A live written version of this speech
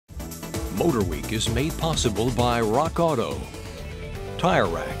MotorWeek is made possible by Rock Auto, Tire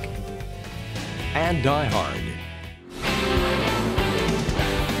Rack, and Die Hard.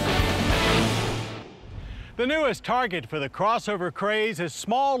 The newest target for the crossover craze is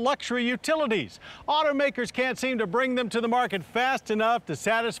small luxury utilities. Automakers can't seem to bring them to the market fast enough to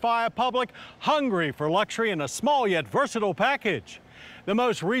satisfy a public hungry for luxury in a small yet versatile package. The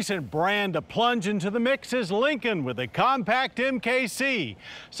most recent brand to plunge into the mix is Lincoln with the compact MKC.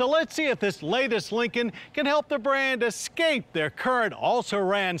 So let's see if this latest Lincoln can help the brand escape their current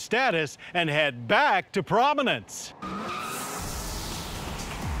also-ran status and head back to prominence.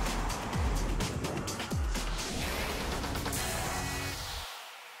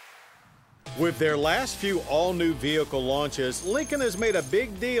 With their last few all-new vehicle launches, Lincoln has made a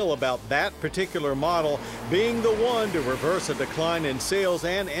big deal about that particular model being the one to reverse a decline in sales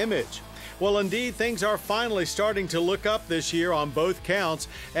and image. Well, indeed, things are finally starting to look up this year on both counts,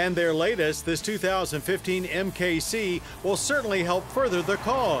 and their latest, this 2015 MKC, will certainly help further the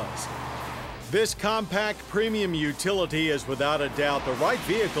cause. This compact premium utility is without a doubt the right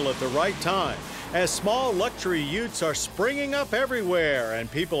vehicle at the right time, as small luxury utes are springing up everywhere and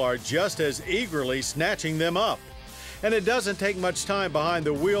people are just as eagerly snatching them up. And it doesn't take much time behind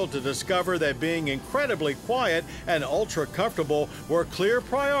the wheel to discover that being incredibly quiet and ultra comfortable were clear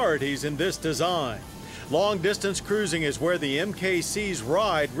priorities in this design. Long distance cruising is where the MKC's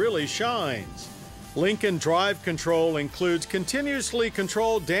ride really shines. Lincoln Drive Control includes continuously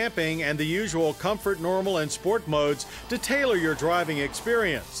controlled damping and the usual comfort, normal, and sport modes to tailor your driving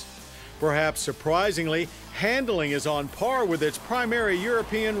experience. Perhaps surprisingly, handling is on par with its primary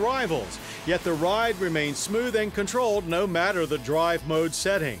European rivals, yet the ride remains smooth and controlled no matter the drive mode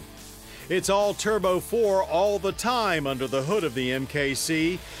setting. It's all Turbo 4 all the time under the hood of the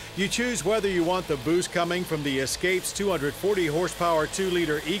MKC. You choose whether you want the boost coming from the Escape's 240 horsepower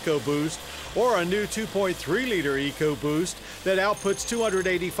 2-liter EcoBoost or a new 2.3-liter EcoBoost that outputs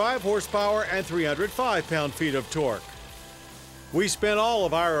 285 horsepower and 305 pound-feet of torque. We spent all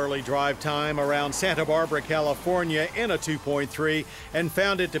of our early drive time around Santa Barbara, California in a 2.3 and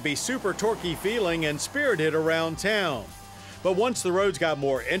found it to be super torquey feeling and spirited around town. But once the roads got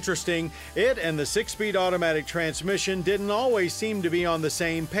more interesting, it and the 6-speed automatic transmission didn't always seem to be on the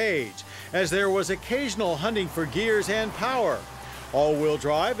same page, as there was occasional hunting for gears and power. All-wheel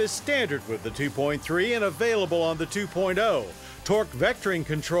drive is standard with the 2.3 and available on the 2.0. Torque vectoring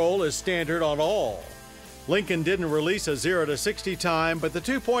control is standard on all. Lincoln didn't release a 0 to 60 time, but the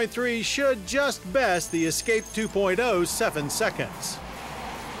 2.3 should just best the Escape 2.0's 7 seconds.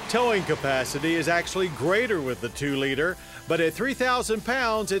 Towing capacity is actually greater with the 2-liter, but at 3,000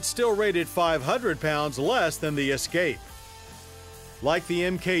 pounds, it's still rated 500 pounds less than the Escape. Like the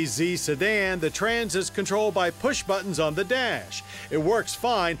MKZ sedan, the Trans is controlled by push buttons on the dash. It works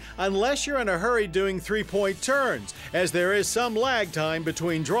fine unless you're in a hurry doing 3-point turns, as there is some lag time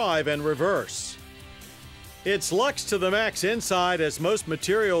between drive and reverse. It's luxe to the max inside, as most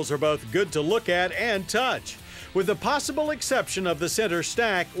materials are both good to look at and touch, with the possible exception of the center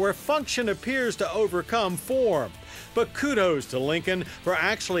stack where function appears to overcome form. But kudos to Lincoln for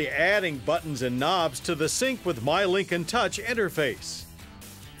actually adding buttons and knobs to the Sync with My Lincoln Touch interface.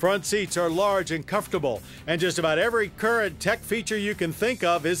 Front seats are large and comfortable, and just about every current tech feature you can think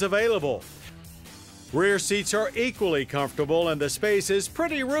of is available. Rear seats are equally comfortable, and the space is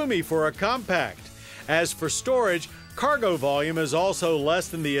pretty roomy for a compact. As for storage, cargo volume is also less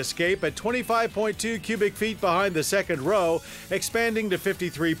than the Escape at 25.2 cubic feet behind the second row, expanding to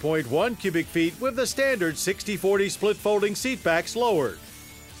 53.1 cubic feet with the standard 60/40 split folding seat backs lowered.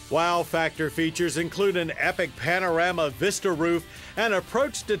 Wow factor features include an epic panorama vista roof and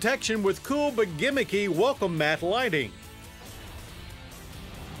approach detection with cool but gimmicky welcome mat lighting.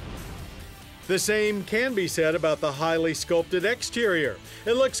 The same can be said about the highly sculpted exterior.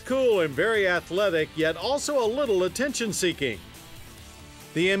 It looks cool and very athletic, yet also a little attention-seeking.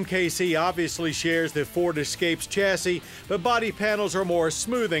 The MKC obviously shares the Ford Escape's chassis, but body panels are more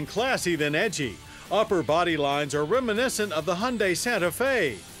smooth and classy than edgy. Upper body lines are reminiscent of the Hyundai Santa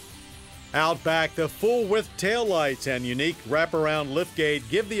Fe. Out back, the full-width taillights and unique wraparound liftgate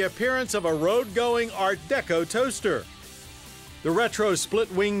give the appearance of a road-going Art Deco toaster. The retro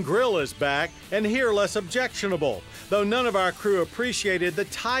split-wing grille is back, and here less objectionable, though none of our crew appreciated the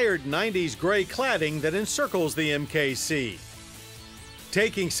tired 90s gray cladding that encircles the MKC.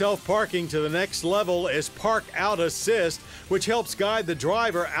 Taking self-parking to the next level is Park Out Assist, which helps guide the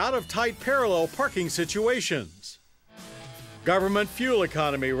driver out of tight parallel parking situations. Government fuel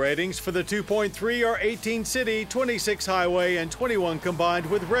economy ratings for the 2.3 are 18 city, 26 highway, and 21 combined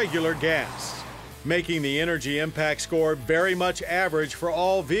with regular gas. making the energy impact score very much average for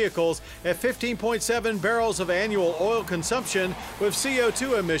all vehicles at 15.7 barrels of annual oil consumption with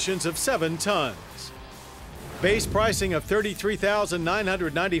CO2 emissions of 7 tons. Base pricing of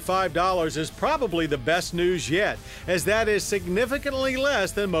 $33,995 is probably the best news yet, as that is significantly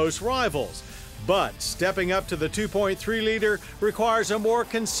less than most rivals. But stepping up to the 2.3-liter requires a more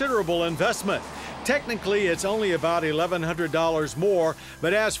considerable investment. Technically, it's only about $1,100 more,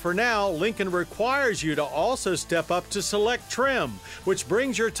 but as for now, Lincoln requires you to also step up to select trim, which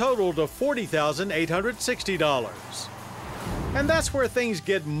brings your total to $40,860. And that's where things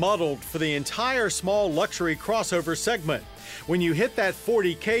get muddled for the entire small luxury crossover segment. When you hit that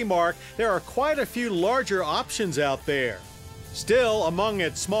 $40K mark, there are quite a few larger options out there. Still, among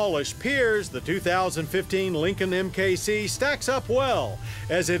its smallish peers, the 2015 Lincoln MKC stacks up well,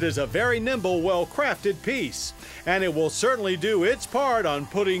 as it is a very nimble, well-crafted piece. And it will certainly do its part on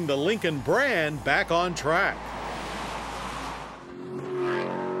putting the Lincoln brand back on track.